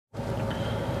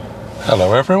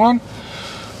Hello everyone,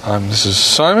 this is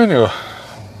Simon.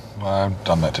 I've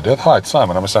done that to death. Hi, it's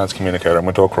Simon. I'm a science communicator. I'm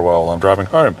going to talk for a while while I'm driving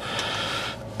home.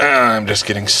 I'm just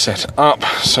getting set up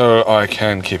so I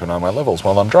can keep an eye on my levels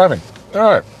while I'm driving.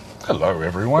 Alright, hello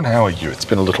everyone, how are you? It's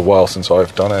been a little while since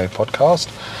I've done a podcast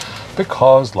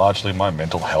because largely my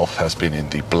mental health has been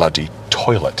in the bloody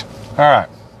toilet. Alright,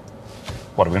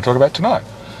 what are we going to talk about tonight?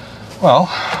 Well,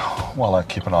 while I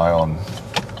keep an eye on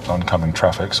oncoming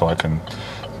traffic so I can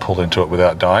pull into it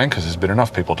without dying, because there's been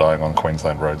enough people dying on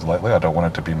Queensland roads lately. I don't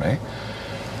want it to be me.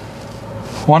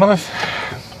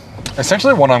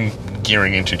 Essentially what I'm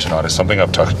gearing into tonight is something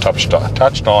I've touched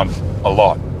on a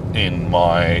lot in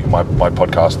my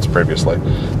podcasts previously.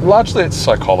 Largely it's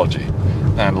psychology,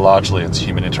 and largely it's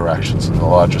human interactions and the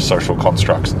larger social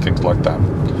constructs and things like that.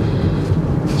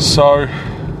 So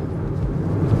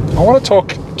I want to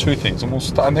talk two things, and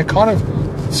they kind of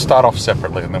start off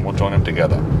separately and then we'll join them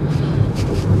together.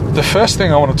 The first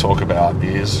thing I want to talk about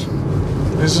is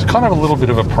kind of a little bit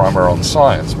of a primer on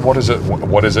science. What is it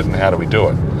and how do we do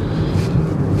it?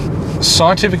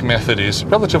 Scientific method is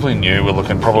relatively new. We're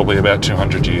looking probably about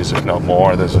 200 years, if not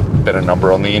more. There's a better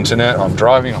number on the internet. I'm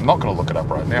driving. I'm not going to look it up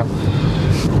right now.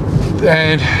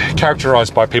 And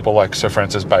characterized by people like Sir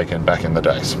Francis Bacon back in the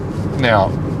days. Now,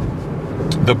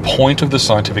 the point of the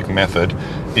scientific method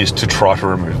is to try to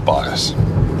remove bias.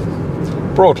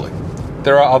 Broadly.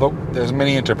 There's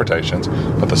many interpretations,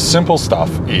 but the simple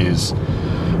stuff is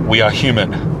we are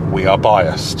human, we are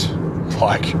biased.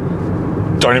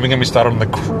 Don't even get me started on the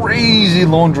crazy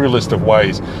laundry list of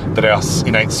ways that our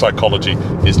innate psychology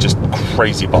is just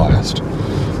crazy biased.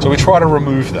 So we try to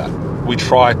remove that. We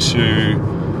try to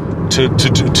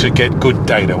get good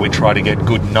data. We try to get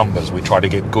good numbers. We try to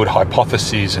get good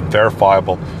hypotheses and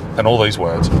verifiable and all these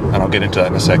words, and I'll get into that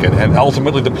in a second. And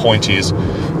ultimately the point is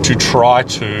to try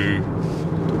to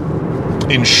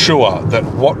ensure that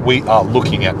what we are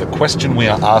looking at, the question we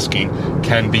are asking,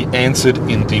 can be answered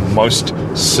in the most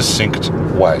succinct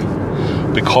way.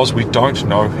 Because we don't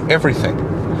know everything.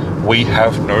 We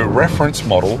have no reference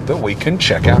model that we can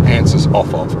check our answers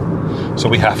off of. So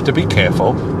we have to be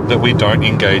careful that we don't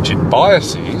engage in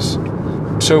biases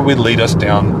so we lead us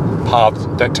down paths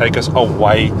that take us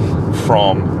away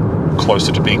from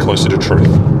being closer to truth.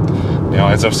 Now,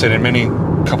 as I've said in a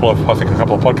couple of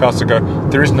podcasts ago,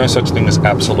 there is no such thing as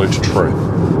absolute truth.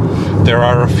 There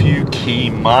are a few key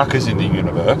markers in the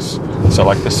universe. So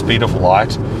like the speed of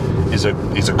light is a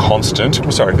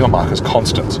constant. Sorry, not markers,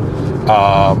 constants.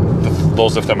 The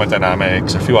laws of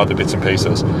thermodynamics, a few other bits and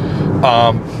pieces.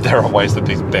 There are ways that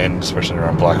these bend, especially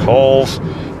around black holes.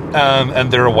 And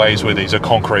there are ways where these are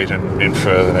concrete and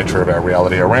infer the nature of our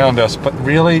reality around us. But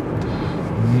really,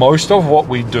 most of what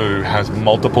we do has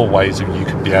multiple ways of you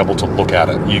can be able to look at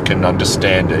it. You can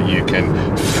understand it. You can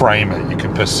frame it. You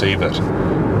can perceive it.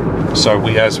 So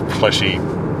we, as fleshy,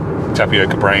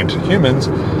 tapioca-brained humans,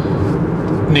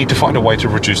 need to find a way to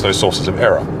reduce those sources of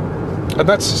error. And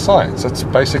that's science. That's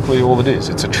basically all it is.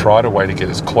 It's a tried way to get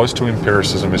as close to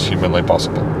empiricism as humanly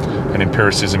possible. And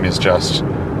empiricism is just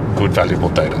good, valuable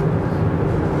data.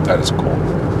 That is cool.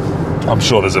 I'm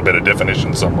sure there's a better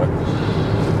definition somewhere.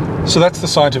 So that's the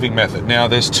scientific method. Now,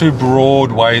 there's two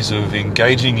broad ways of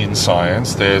engaging in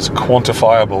science. There's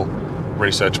quantifiable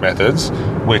research methods,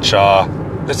 which are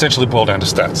essentially boiled down to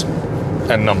stats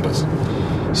and numbers.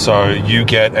 So you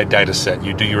get a data set.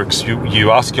 You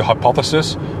ask your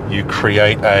hypothesis. You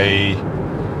create you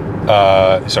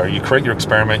create your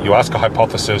experiment. You ask a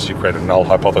hypothesis. You create a null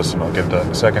hypothesis, and I'll get into that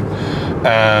in a second.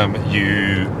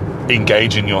 You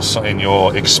engage in your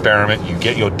experiment. You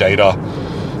get your data.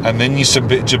 And then you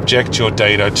subject your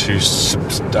data to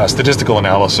statistical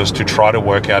analysis to try to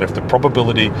work out if the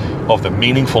probability of the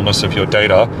meaningfulness of your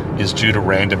data is due to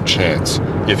random chance.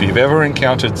 If you've ever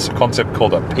encountered a concept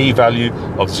called a p-value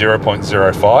of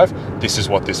 0.05, this is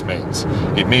what this means.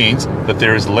 It means that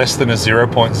there is less than a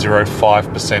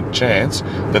 0.05% chance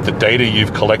that the data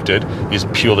you've collected is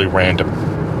purely random.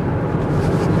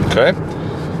 Okay?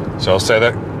 So I'll say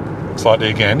that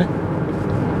slightly again.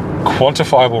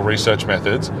 Quantifiable research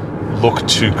methods look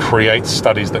to create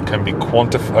studies that can be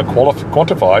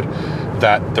quantified,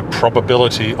 that the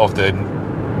probability of the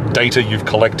data you've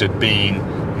collected being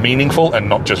meaningful and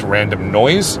not just random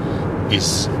noise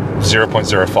is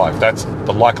 0.05. That's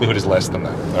the likelihood is less than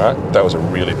that. All right, that was a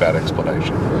really bad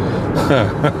explanation.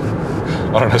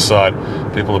 On an aside,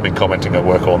 people have been commenting at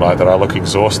work all night that I look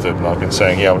exhausted, and I've been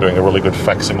saying, yeah, I'm doing a really good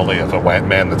facsimile of a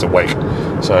man that's awake.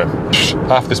 So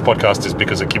half this podcast is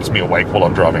because it keeps me awake while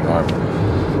I'm driving home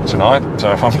tonight, so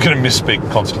I'm going to misspeak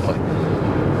constantly.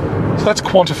 So that's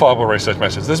quantifiable research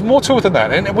methods. There's more to it than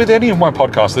that. And with any of my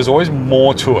podcasts, there's always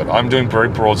more to it. I'm doing very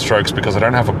broad strokes because I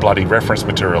don't have a bloody reference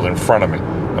material in front of me.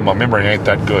 And my memory ain't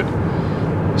that good.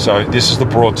 So this is the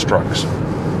broad strokes.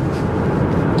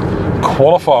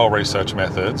 Qualifiable research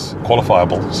methods,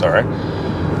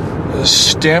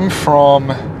 stem from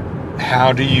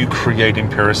how do you create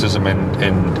empiricism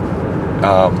and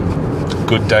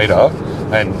good data,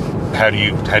 and how do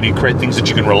you create things that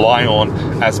you can rely on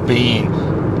as being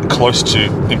close to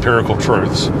empirical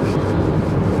truths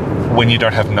when you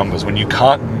don't have numbers, when you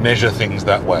can't measure things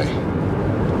that way.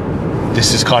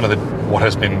 This is kind of what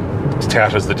has been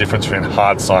touted as the difference between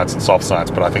hard science and soft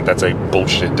science, but I think that's a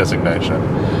bullshit designation.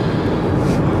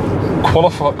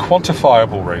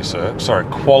 Qualifiable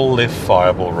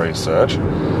research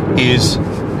is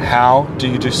how do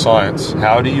you do science,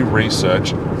 how do you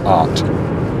research art,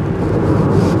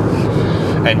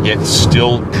 and yet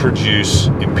still produce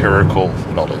empirical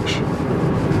knowledge?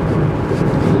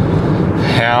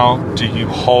 How do you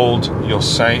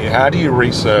how do you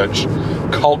research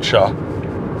culture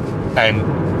and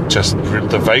just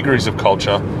the vagaries of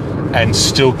culture and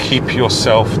still keep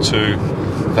yourself to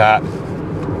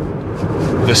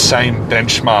the same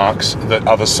benchmarks that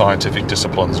other scientific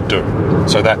disciplines do?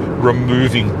 So that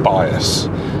removing bias,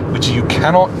 which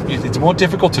it's more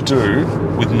difficult to do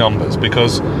with numbers,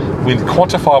 because with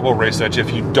quantifiable research,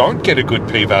 if you don't get a good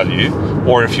p-value,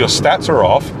 or if your stats are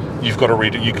off, you've got to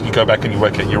read it. You go back and you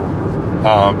work out your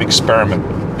experiment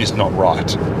is not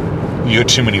right. You got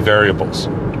too many variables.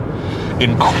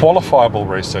 In qualifiable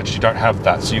research, you don't have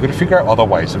that, so you've got to figure out other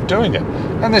ways of doing it.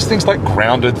 And there's things like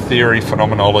grounded theory,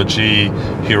 phenomenology,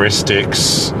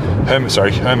 heuristics,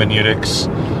 hermeneutics,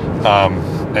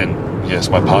 and yes,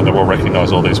 my partner will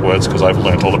recognise all these words because I've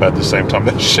learnt all about the same time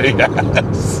that she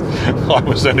has. I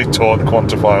was only taught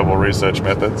quantifiable research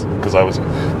methods because I was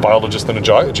a biologist and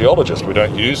a geologist. We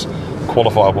don't use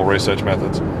qualifiable research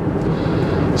methods.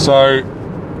 So,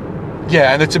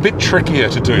 yeah, and it's a bit trickier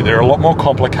to do. They're a lot more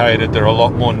complicated, they're a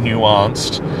lot more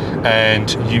nuanced, and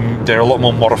they're a lot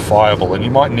more modifiable, and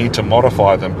you might need to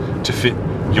modify them to fit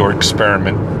your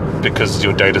experiment because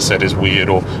your data set is weird,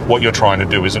 or what you're trying to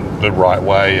do isn't the right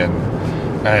way, and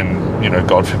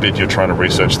God forbid you're trying to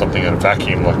research something in a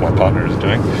vacuum like my partner is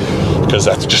doing, because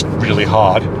that's just really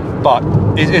hard, but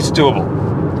it's doable.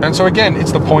 And so again,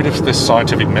 it's the point of this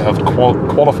scientific method,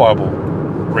 qualifiable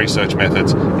research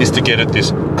methods, is to get at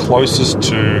this closest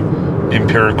to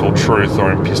empirical truth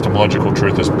or epistemological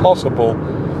truth as possible,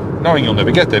 knowing you'll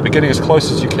never get there, but getting as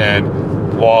close as you can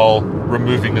while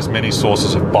removing as many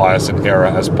sources of bias and error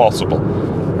as possible.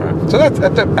 Right? So that's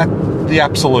at the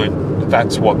absolute,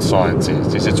 that's what science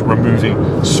is it's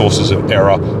removing sources of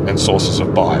error and sources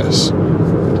of bias.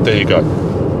 There you go.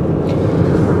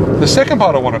 The second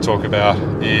part I want to talk about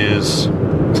is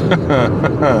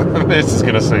this is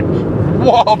going to seem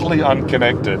wildly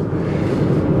unconnected.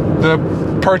 The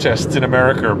protests in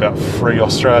America about free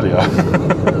Australia.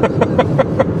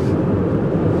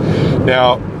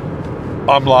 Now,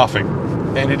 I'm laughing,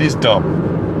 and it is dumb.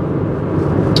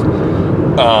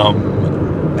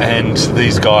 And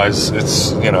these guys,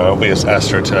 it's, obvious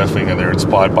astroturfing, and they're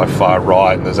inspired by far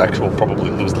right, and there's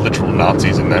literal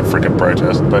Nazis in that freaking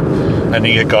protest. And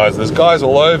you get there's guys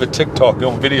all over TikTok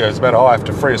doing videos about, I have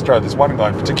to free Australia. There's one guy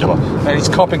in particular, and he's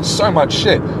copying so much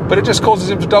shit, but it just causes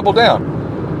him to double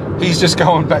down. He's just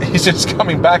coming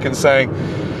back and saying,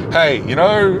 hey,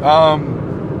 no,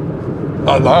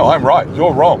 I'm right,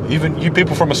 you're wrong. Even you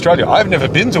people from Australia, I've never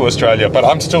been to Australia, but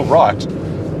I'm still right.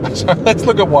 So let's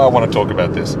look at why I want to talk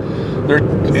about this.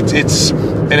 It's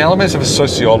an element of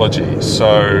sociology.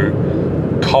 So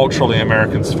culturally,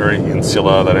 Americans are very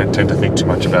insular. They don't tend to think too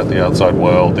much about the outside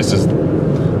world. This is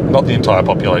not the entire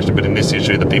population, but in this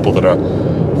issue, the people that are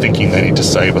thinking they need to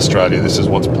save Australia, this is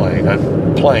what's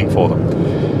playing for them.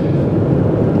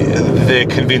 They're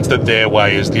convinced that their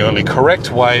way is the only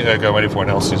correct way, ergo everyone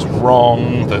else is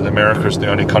wrong, that America is the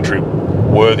only country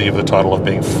worthy of the title of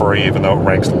being free, even though it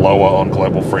ranks lower on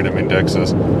global freedom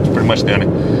indexes. It's pretty much the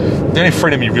only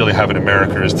freedom you really have in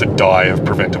America is to die of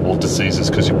preventable diseases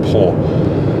because you're poor.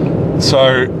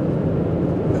 So,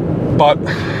 but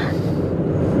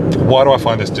why do I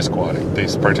find this disquieting,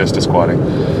 these protests disquieting?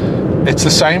 It's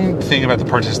the same thing about the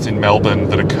protests in Melbourne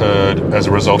that occurred as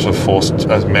a result of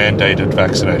mandated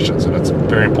vaccinations, and it's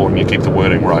very important you keep the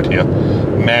wording right here.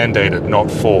 Mandated, not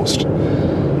forced.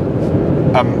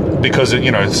 Because,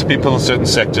 it's people in certain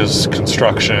sectors,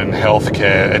 construction,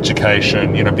 healthcare,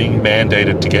 education, being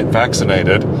mandated to get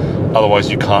vaccinated, otherwise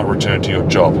you can't return to your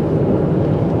job.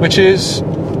 Which is...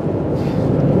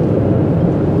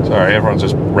 Sorry, everyone's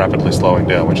just rapidly slowing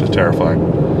down, which is terrifying.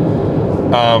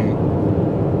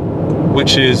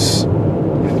 which is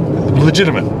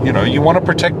legitimate. You know, you want to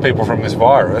protect people from this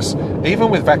virus,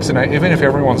 even if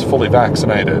everyone's fully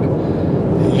vaccinated,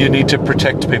 you need to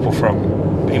protect people from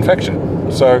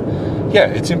infection. So, yeah,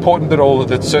 it's important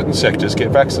that certain sectors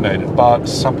get vaccinated, but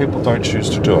some people don't choose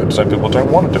to do it. Some people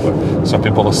don't want to do it. Some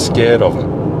people are scared of it.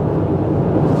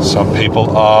 Some people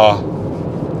are,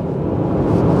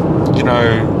 you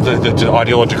know,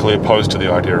 ideologically opposed to the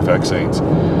idea of vaccines.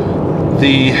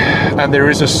 There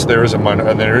is a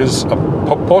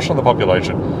portion of the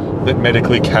population that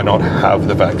medically cannot have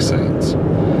the vaccines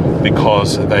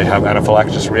because they have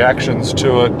anaphylaxis reactions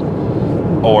to it,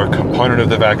 or a component of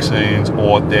the vaccines,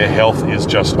 or their health is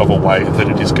just of a way that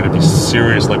it is going to be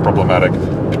seriously problematic,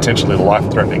 potentially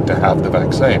life-threatening to have the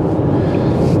vaccine.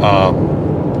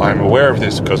 I'm aware of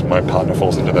this because my partner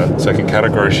falls into that second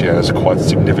category. She has quite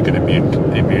significant immune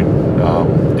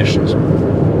issues.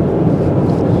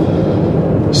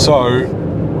 So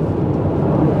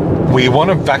we want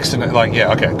to vaccinate, going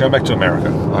back to America.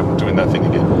 I'm doing that thing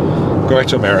again. Go back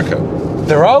to America.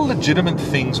 There are legitimate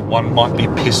things one might be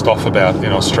pissed off about in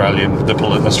the Australian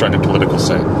political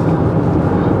scene.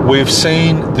 We've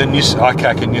seen the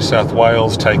ICAC in New South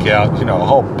Wales take out, a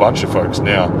whole bunch of folks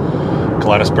now.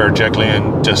 Gladys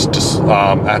Berejiklian just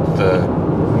at the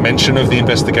mention of the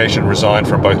investigation resigned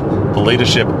from both the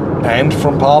leadership and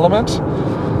from Parliament.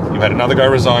 You had another guy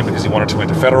resign because he wanted to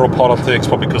enter federal politics,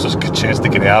 probably because there's a chance to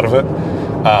get out of it.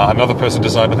 Another person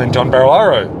resigned, but then John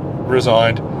Barilaro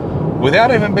resigned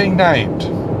without even being named.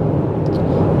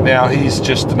 Now, he's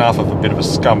just enough of a bit of a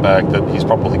scumbag that he's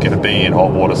probably going to be in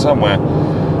hot water somewhere.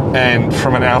 And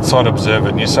from an outside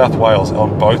observer, New South Wales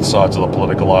on both sides of the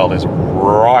political aisle is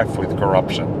rife with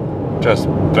corruption. Just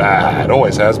bad.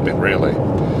 Always has been, really.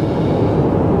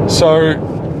 So,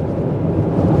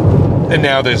 and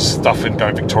now there's stuff in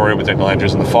Victoria with Daniel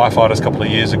Andrews and the firefighters a couple of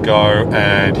years ago,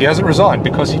 and he hasn't resigned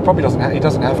because he probably doesn't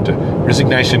have to.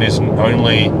 Resignation is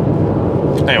only...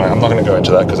 Anyway, I'm not going to go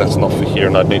into that because that's not for here,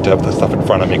 and I'd need to have the stuff in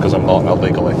front of me because I'm not a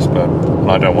legal expert, and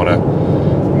I don't want to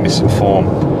misinform.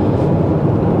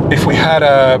 If we had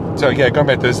going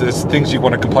back, there's things you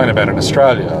want to complain about in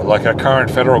Australia, like our current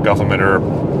federal government are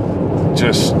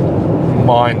just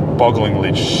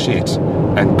mind-bogglingly shit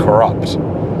and corrupt.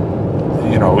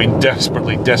 You know, we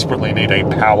desperately need a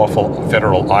powerful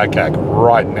federal ICAC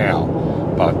right now,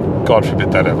 but God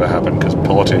forbid that ever happen because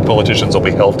politicians will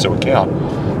be held to account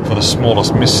for the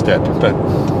smallest misstep. But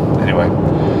anyway,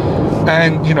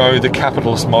 and the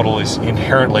capitalist model is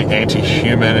inherently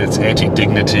anti-human, it's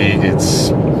anti-dignity,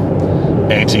 it's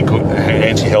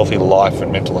anti-healthy life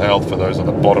and mental health for those of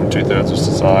the bottom 2/3 of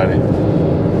society.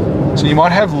 So you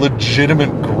might have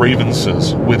legitimate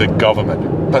grievances with a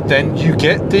government, but then you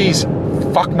get these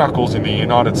fuckknuckles in the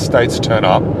United States turn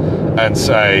up and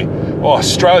say, "Oh,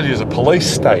 Australia is a police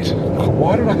state."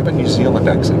 Why did I have a New Zealand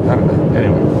accent? I don't know.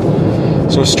 Anyway,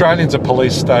 so Australia's a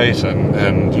police state,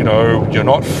 and you're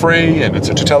not free, and it's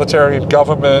a totalitarian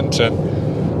government, and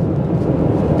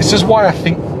this is why I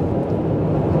think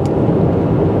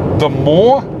the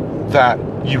more that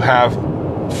you have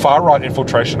far-right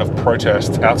infiltration of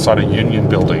protests outside a union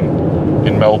building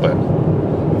in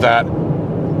Melbourne that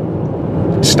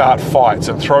start fights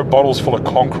and throw bottles full of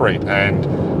concrete, and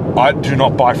I do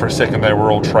not buy for a second they were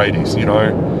all tradies,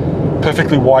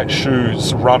 perfectly white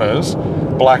shoes, runners,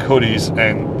 black hoodies,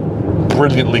 and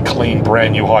brilliantly clean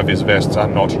brand new high-vis vests are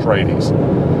not tradies.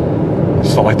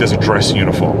 It's not like there's a dress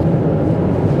uniform.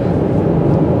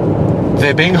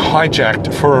 They're being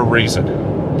hijacked for a reason.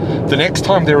 The next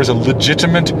time there is a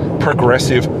legitimate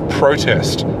progressive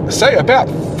protest, say about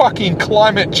fucking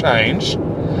climate change,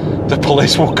 the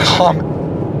police will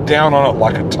come down on it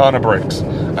like a ton of bricks,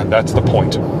 and that's the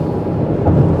point.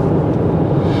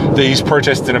 These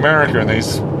protests in America and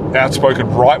these outspoken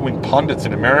right-wing pundits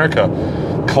in America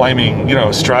claiming,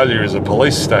 Australia is a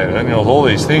police state and all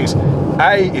these things.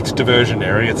 A, it's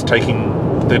diversionary. It's taking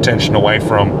the attention away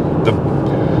from the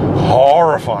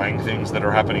horrifying things that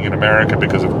are happening in America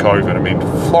because of COVID. I mean,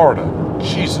 Florida,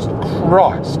 Jesus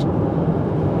Christ.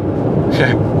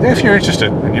 If you're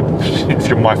interested, and if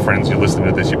you're my friends, you're listening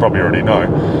to this, you probably already know,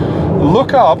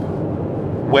 look up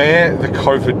where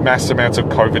the mass amounts of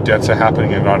COVID deaths are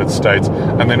happening in the United States,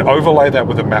 and then overlay that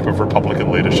with a map of Republican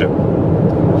leadership.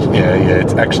 Yeah,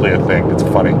 it's actually a thing. It's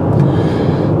funny.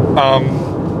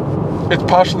 It's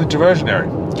partially diversionary.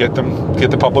 Get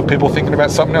the public people thinking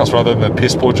about something else rather than the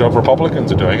piss poor job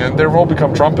Republicans are doing, and they've all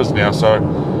become Trumpers now. So,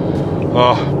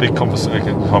 big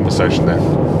conversation there.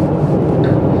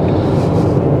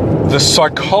 The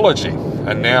psychology,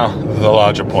 and now the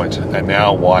larger point, and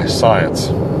now why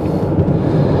science,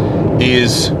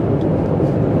 is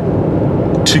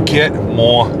to get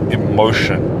more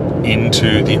emotion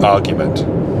into the argument.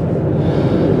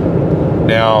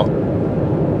 Now,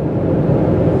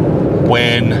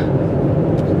 when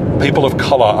people of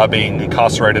colour are being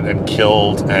incarcerated and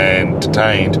killed and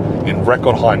detained in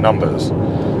record high numbers,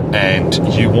 and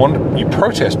you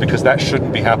protest because that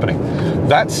shouldn't be happening,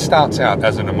 that starts out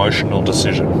as an emotional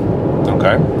decision,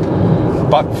 okay?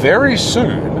 But very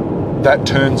soon, that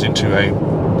turns into a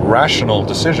rational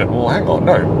decision. Well, hang on,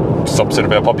 no, subset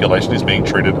of our population is being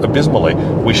treated abysmally.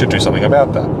 We should do something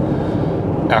about that.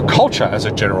 Our culture, as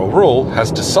a general rule,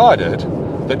 has decided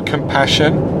that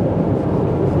compassion,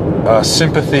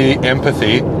 sympathy,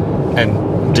 empathy,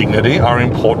 and dignity are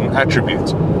important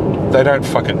attributes. They don't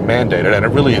fucking mandate it, and it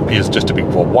really appears just to be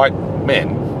for white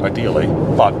men, ideally,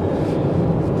 but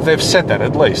they've said that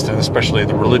at least, and especially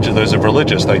those of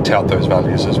religious, they tout those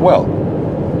values as well.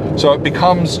 So it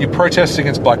becomes, you protest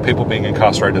against black people being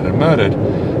incarcerated and murdered,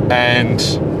 and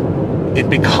it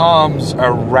becomes a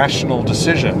rational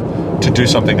decision to do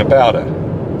something about it.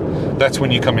 That's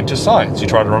when you come into science. You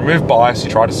try to remove bias,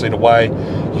 you try to see the way,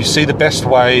 you see the best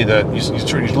way, that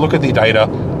you look at the data,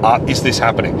 is this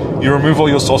happening? You remove all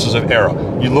your sources of error.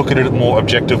 You look at it more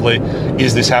objectively,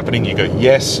 is this happening? You go,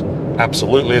 yes,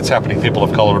 absolutely it's happening. People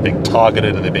of colour are being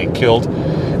targeted and they're being killed,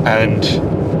 and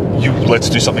let's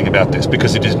do something about this,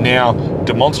 because it is now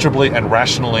demonstrably and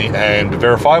rationally and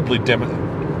verifiably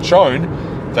shown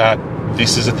that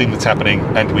this is a thing that's happening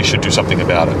and we should do something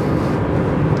about it.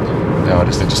 Now I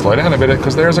just need to slow down a bit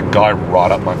because there is a guy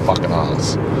right up my fucking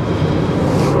ass.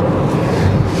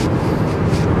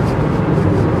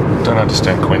 Don't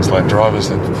understand Queensland drivers,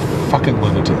 they're fucking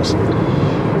lunatics.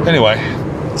 Anyway,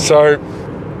 so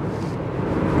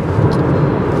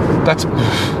that's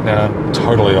now I'm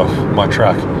totally off my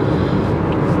track.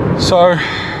 So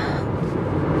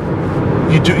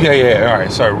you do, all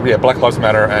right. So Black Lives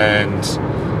Matter and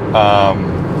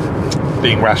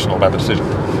being rational about the decision.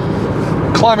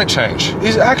 Climate change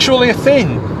is actually a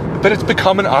thing, but it's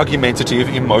become an argumentative,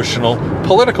 emotional,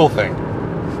 political thing.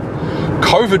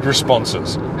 COVID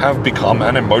responses have become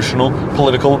an emotional,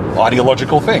 political,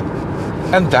 ideological thing,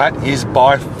 and that is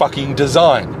by fucking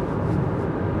design.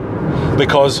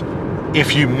 Because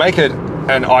if you make it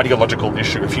an ideological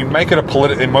issue, if you make it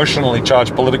a emotionally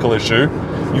charged political issue,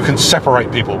 you can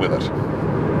separate people with it.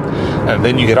 And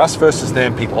then you get us versus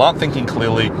them, people aren't thinking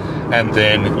clearly, and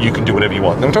then you can do whatever you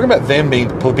want. Now we're talking about them being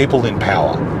people in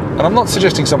power. And I'm not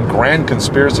suggesting some grand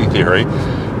conspiracy theory.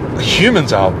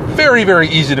 Humans are very, very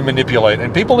easy to manipulate,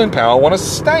 and people in power want to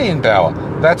stay in power.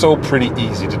 That's all pretty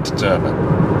easy to determine.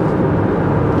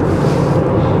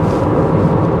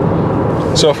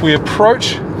 So if we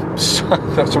approach,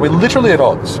 so we're literally at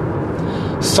odds.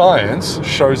 Science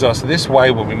shows us this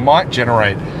way where we might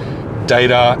generate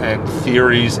data and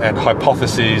theories and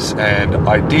hypotheses and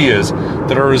ideas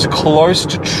that are as close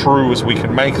to true as we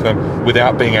can make them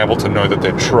without being able to know that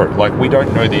they're true. Like, we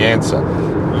don't know the answer.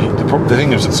 The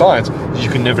thing is, in science, you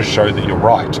can never show that you're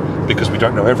right because we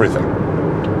don't know everything.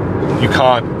 You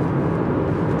can't.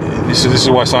 This is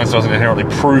why science doesn't inherently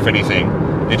prove anything.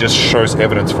 It just shows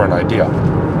evidence for an idea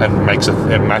and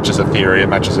matches a theory, it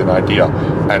matches an idea,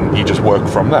 and you just work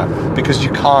from that because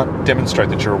you can't demonstrate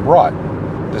that you're right.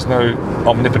 There's no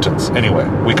omnipotence anywhere.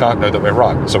 We can't know that we're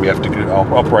right, so we have to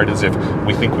operate as if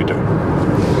we think we do.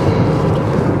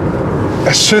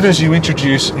 As soon as you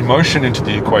introduce emotion into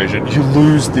the equation, you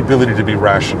lose the ability to be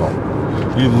rational.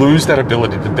 You lose that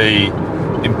ability to be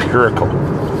empirical.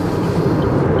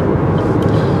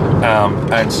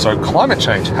 And so climate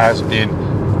change has been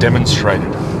demonstrated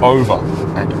over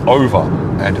and over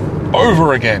and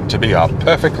over again to be a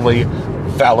perfectly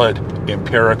valid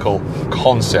empirical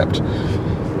concept.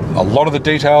 A lot of the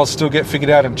details still get figured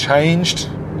out and changed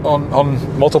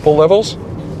on multiple levels,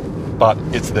 but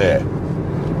it's there.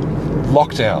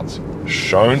 Lockdowns,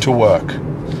 shown to work.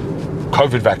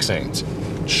 COVID vaccines,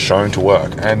 shown to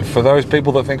work. And for those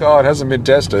people that think, oh, it hasn't been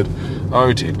tested,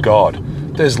 oh dear God,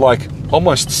 there's like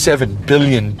almost 7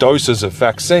 billion doses of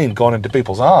vaccine gone into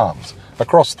people's arms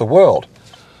across the world,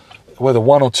 whether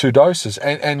 1 or 2 doses,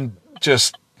 and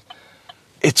just,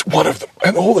 it's one of them,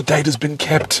 and all the data's been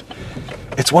kept.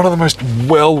 It's one of the most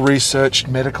well-researched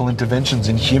medical interventions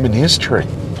in human history.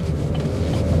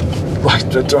 I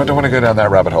don't want to go down that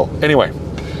rabbit hole. Anyway,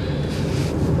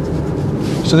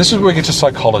 so this is where we get to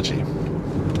psychology.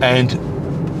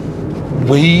 And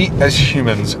we, as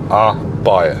humans, are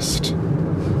biased.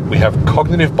 We have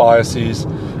cognitive biases.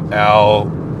 Our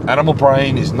animal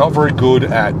brain is not very good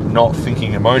at not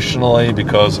thinking emotionally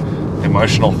because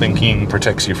emotional thinking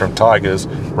protects you from tigers.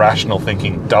 Rational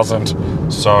thinking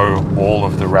doesn't. So all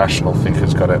of the rational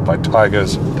thinkers got out by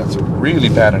tigers. That's a really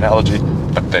bad analogy.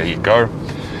 But there you go.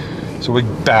 So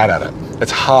we're bad at it.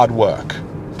 It's hard work.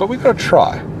 But we've got to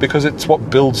try, because it's what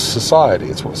builds society.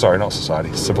 Not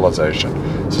society,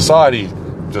 civilization. Society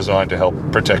designed to help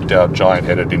protect our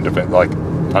giant-headed,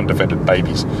 undefended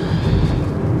babies.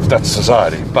 That's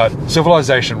society. But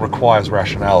civilization requires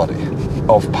rationality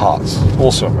of parts,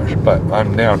 also emotion. But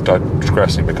I'm now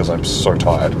digressing because I'm so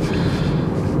tired.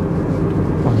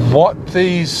 What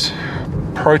these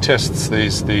protests,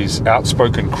 these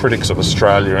outspoken critics of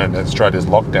Australia and Australia's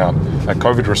lockdown and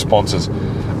COVID responses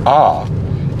are,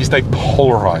 is they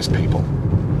polarize people.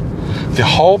 The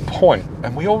whole point,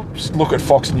 and we all look at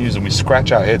Fox News and we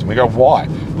scratch our heads and we go, why?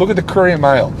 Look at the Courier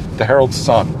Mail, the Herald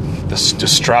Sun, the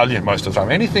Australian most of the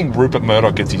time. Anything Rupert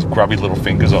Murdoch gets his grubby little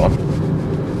fingers on.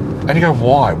 And you go,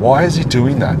 why? Why is he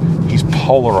doing that? He's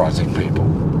polarizing people.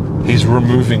 He's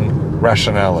removing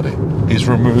rationality. He's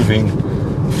removing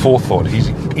forethought. He's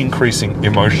increasing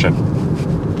emotion.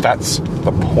 That's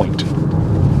the point.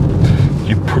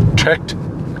 You protect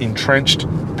entrenched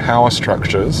power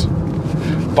structures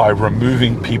by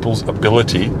removing people's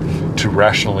ability to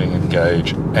rationally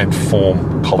engage and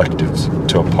form collectives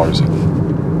to oppose it.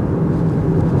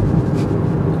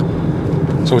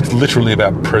 So it's literally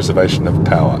about preservation of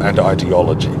power and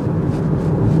ideology.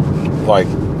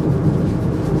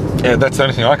 That's the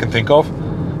only thing I can think of.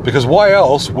 Because why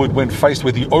else when faced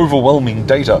with the overwhelming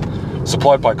data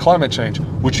supplied by climate change,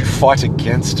 would you fight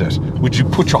against it? Would you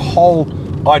put your whole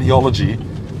ideology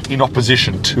in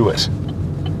opposition to it?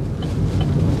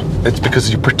 It's because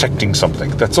you're protecting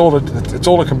something. That's all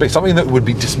it can be. Something that would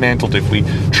be dismantled if we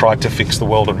tried to fix the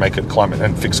world and make it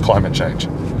fix climate change.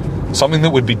 Something that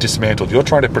would be dismantled. You're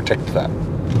trying to protect that.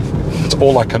 That's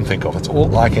all I can think of. It's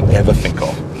all I can ever think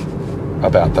of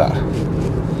about that.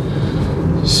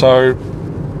 So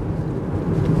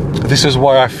this is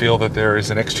why I feel that there is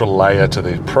an extra layer to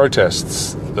the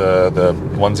protests, the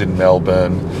ones in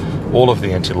Melbourne, all of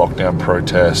the anti-lockdown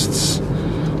protests,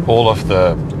 all of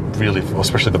the really,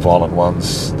 especially the violent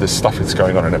ones, the stuff that's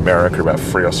going on in America about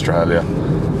Free Australia.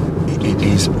 It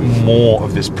is more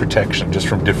of this protection just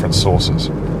from different sources.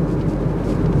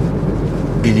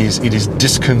 It is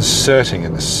disconcerting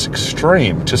in this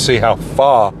extreme to see how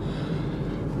far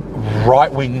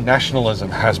right-wing nationalism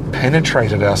has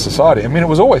penetrated our society. I mean, it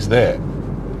was always there.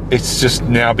 It's just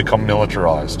now become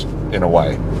militarized in a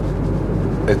way.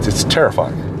 It's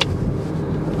terrifying.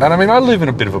 And I mean, we all live in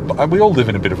a bit of a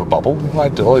bubble. I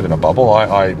live in a bubble.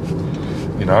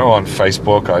 On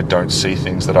Facebook, I don't see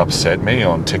things that upset me.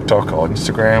 On TikTok or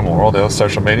Instagram or all the other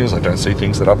social medias, I don't see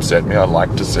things that upset me. I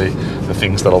like to see the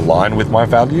things that align with my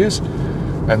values.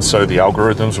 And so the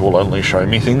algorithms will only show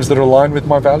me things that align with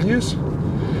my values.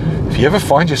 If you ever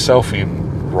find yourself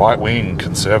in right-wing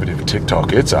conservative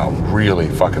TikTok, it's a really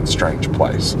fucking strange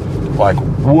place.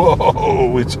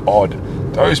 Whoa, it's odd.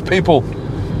 Those people,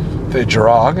 they're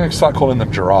giraffes. I'm going to start calling them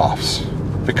giraffes,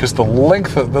 because the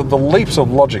leaps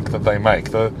of logic that they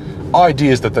make, the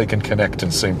ideas that they can connect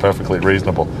and seem perfectly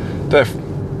reasonable, they're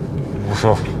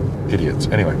idiots.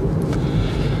 Anyway.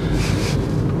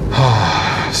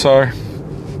 So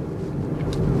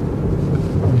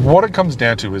what it comes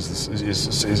down to is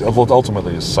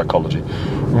ultimately psychology.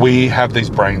 We have these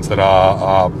brains that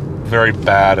are very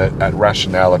bad at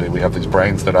rationality. We have these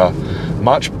brains that are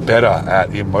much better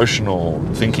at emotional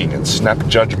thinking and snap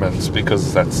judgments,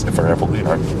 because that's for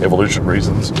evolution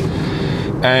reasons.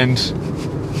 And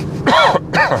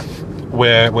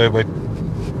we're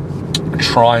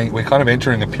kind of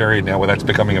entering a period now where that's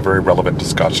becoming a very relevant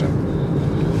discussion.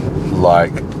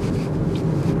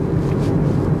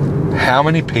 How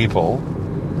many people...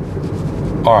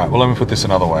 Alright, well, let me put this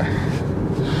another way.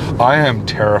 I am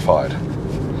terrified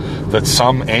that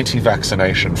some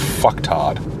anti-vaccination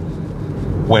fucktard,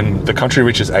 when the country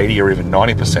reaches 80 or even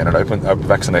 90%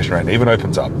 vaccination rate and even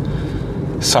opens up,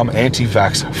 some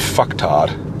anti-vax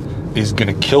fucktard is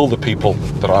going to kill the people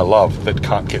that I love that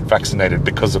can't get vaccinated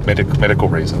because of medical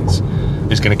reasons,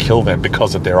 is going to kill them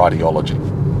because of their ideology.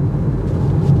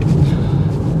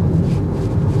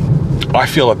 I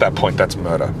feel at that point that's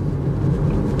murder.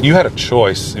 You had a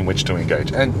choice in which to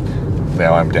engage, and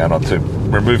now I'm down on to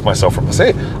remove myself from the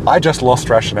sea. I just lost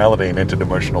rationality and entered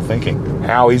emotional thinking.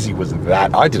 How easy was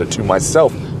that? I did it to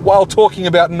myself while talking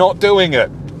about not doing it.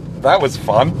 That was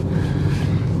fun.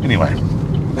 Anyway.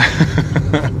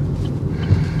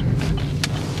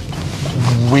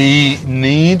 We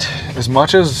need, as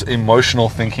much as emotional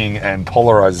thinking and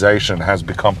polarization has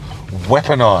become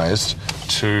weaponized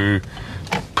to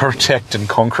protect and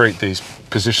concrete these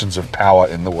positions of power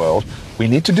in the world, we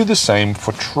need to do the same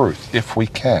for truth, if we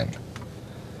can.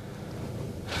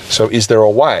 So is there a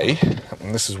way,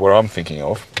 and this is what I'm thinking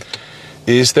of,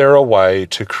 Is there a way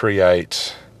to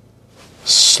create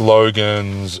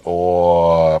slogans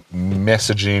or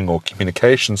messaging or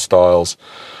communication styles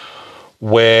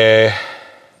where...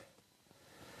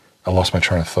 I lost my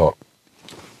train of thought.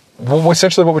 Well,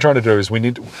 essentially what we're trying to do is we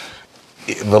need...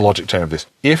 the logic term of this.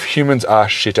 If humans are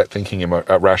shit at thinking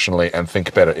rationally and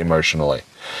think better emotionally,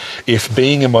 if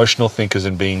being emotional thinkers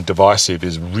and being divisive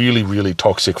is really, really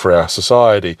toxic for our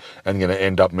society and going to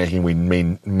end up making we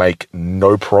make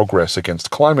no progress against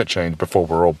climate change before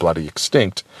we're all bloody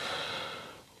extinct,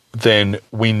 then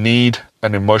we need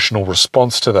an emotional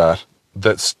response to that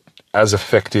that's as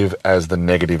effective as the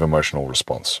negative emotional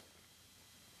response.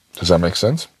 Does that make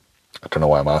sense? I don't know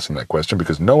why I'm asking that question,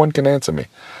 because no one can answer me.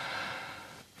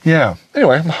 Yeah.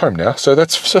 Anyway, I'm home now, so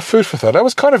that's food for thought. That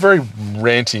was kind of very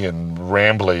ranty and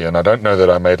rambly, and I don't know that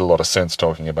I made a lot of sense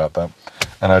talking about that.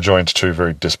 And I joined two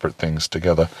very disparate things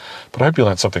together. But I hope you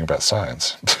learned something about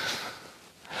science.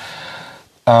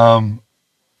 I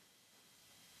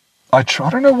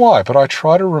don't know why, but I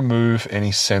try to remove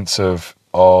any sense of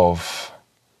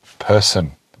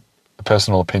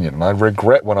personal opinion. And I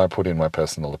regret when I put in my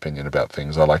personal opinion about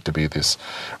things. I like to be this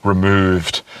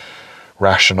removed,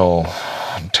 rational,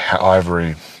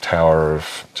 ivory tower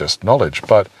of just knowledge.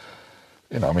 But,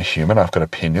 I'm a human. I've got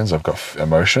opinions. I've got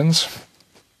emotions.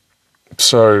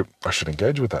 So I should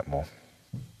engage with that more.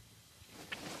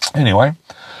 Anyway,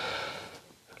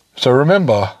 so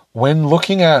remember, when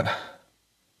looking at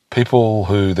people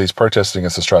these protesting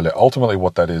against Australia, ultimately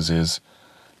what that is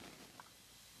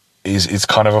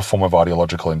kind of a form of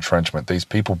ideological entrenchment. These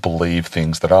people believe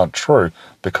things that aren't true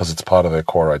because it's part of their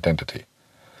core identity.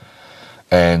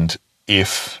 And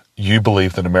if you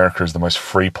believe that America is the most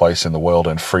free place in the world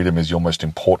and freedom is your most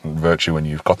important virtue and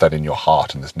you've got that in your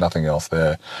heart and there's nothing else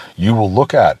there, you will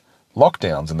look at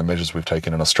lockdowns and the measures we've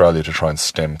taken in Australia to try and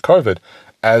stem COVID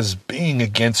as being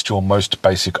against your most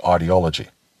basic ideology.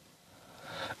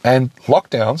 And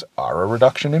lockdowns are a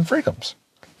reduction in freedoms.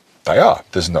 They are.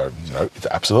 There's it's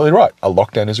absolutely right. A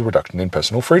lockdown is a reduction in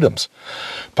personal freedoms.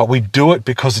 But we do it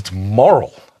because it's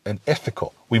moral and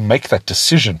ethical. We make that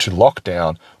decision to lock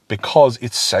down because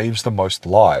it saves the most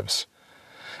lives.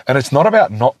 And it's not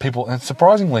about people, and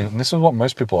surprisingly, and this is what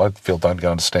most people I feel don't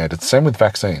understand, it's the same with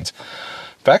vaccines.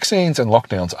 Vaccines and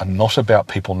lockdowns are not about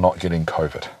people not getting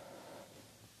COVID.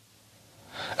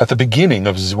 At the beginning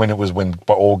of when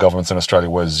all governments in Australia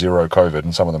were zero COVID,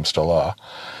 and some of them still are,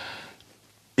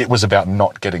 it was about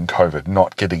not getting COVID,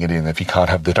 not getting it in. If they don't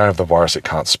have the virus, it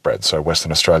can't spread. So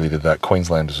Western Australia did that.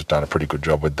 Queensland has done a pretty good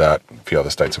job with that. A few other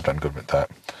states have done good with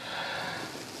that.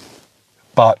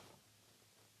 But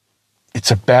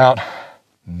it's about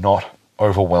not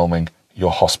overwhelming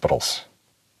your hospitals.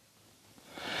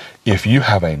 If you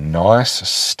have a nice,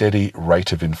 steady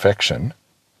rate of infection,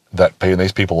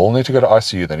 these people all need to go to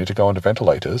ICU, they need to go onto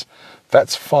ventilators,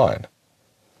 that's fine.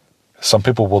 Some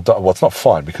people will die. Well, it's not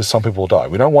fine because some people will die.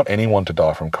 We don't want anyone to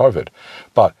die from COVID.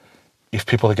 But if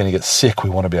people are going to get sick, we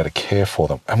want to be able to care for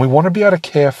them. And we want to be able to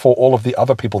care for all of the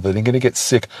other people that are going to get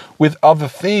sick with other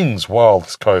things while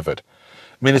it's COVID.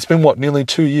 I mean, it's been, nearly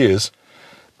 2 years.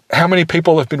 How many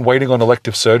people have been waiting on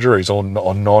elective surgeries or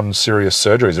on non-serious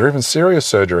surgeries or even serious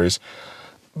surgeries,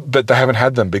 but they haven't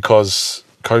had them because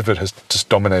COVID has just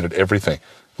dominated everything.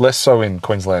 Less so in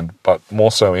Queensland, but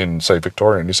more so in, say,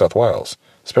 Victoria and New South Wales.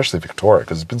 Especially Victoria,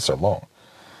 because it's been so long.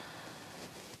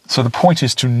 So the point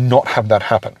is to not have that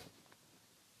happen.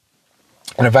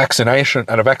 And a vaccination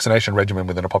regimen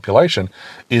within a population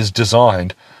is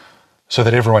designed so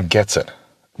that everyone gets it,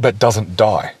 but doesn't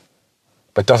die,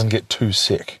 but doesn't get too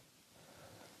sick.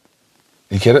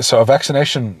 You get it? So a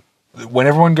vaccination, when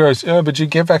everyone goes, oh, but you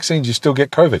get vaccines, you still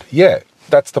get COVID. Yeah,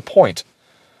 that's the point.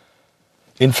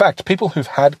 In fact, people who've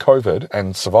had COVID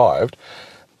and survived,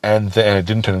 and then it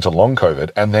didn't turn into long COVID,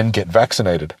 and then get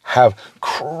vaccinated, have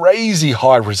crazy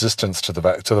high resistance to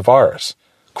the virus.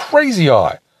 Crazy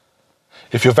high.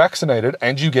 If you're vaccinated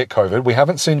and you get COVID, we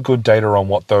haven't seen good data on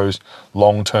what those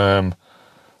long-term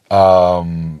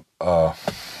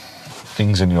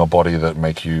things in your body that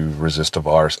make you resist a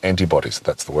virus, antibodies,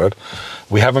 that's the word.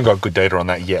 We haven't got good data on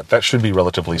that yet. That should be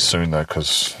relatively soon, though,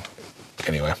 because...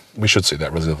 Anyway, we should see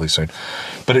that relatively soon.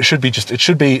 But it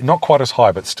should be not quite as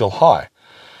high, but still high.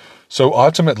 So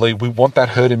ultimately, we want that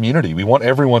herd immunity. We want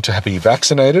everyone to be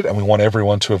vaccinated and we want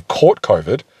everyone to have caught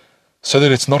COVID so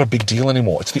that it's not a big deal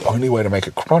anymore. It's the only way to make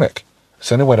it chronic. It's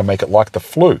the only way to make it like the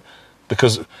flu.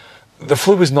 Because the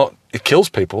flu it kills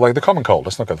people, like the common cold.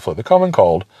 Let's not go the flu. The common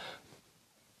cold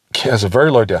has a very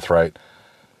low death rate.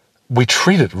 We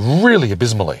treat it really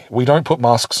abysmally. We don't put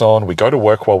masks on. We go to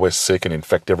work while we're sick and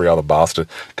infect every other bastard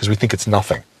because we think it's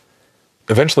nothing.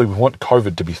 Eventually, we want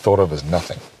COVID to be thought of as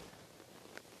nothing.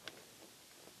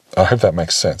 I hope that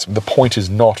makes sense. The point is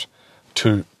not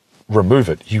to remove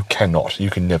it. You cannot. You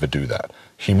can never do that.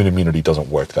 Human immunity doesn't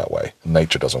work that way.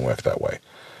 Nature doesn't work that way.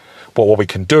 But what we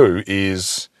can do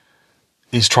is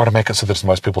try to make it so that as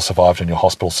most people survived and your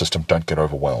hospital system don't get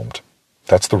overwhelmed.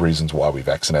 That's the reasons why we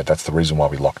vaccinate. That's the reason why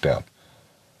we lock down.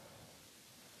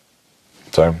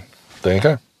 So, there you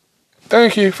go.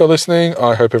 Thank you for listening.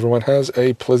 I hope everyone has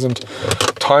a pleasant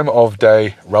time of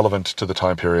day relevant to the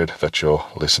time period that you're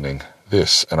listening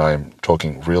this. And I am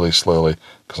talking really slowly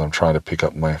because I'm trying to pick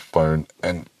up my phone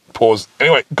and pause.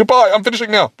 Anyway, goodbye. I'm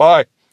finishing now. Bye.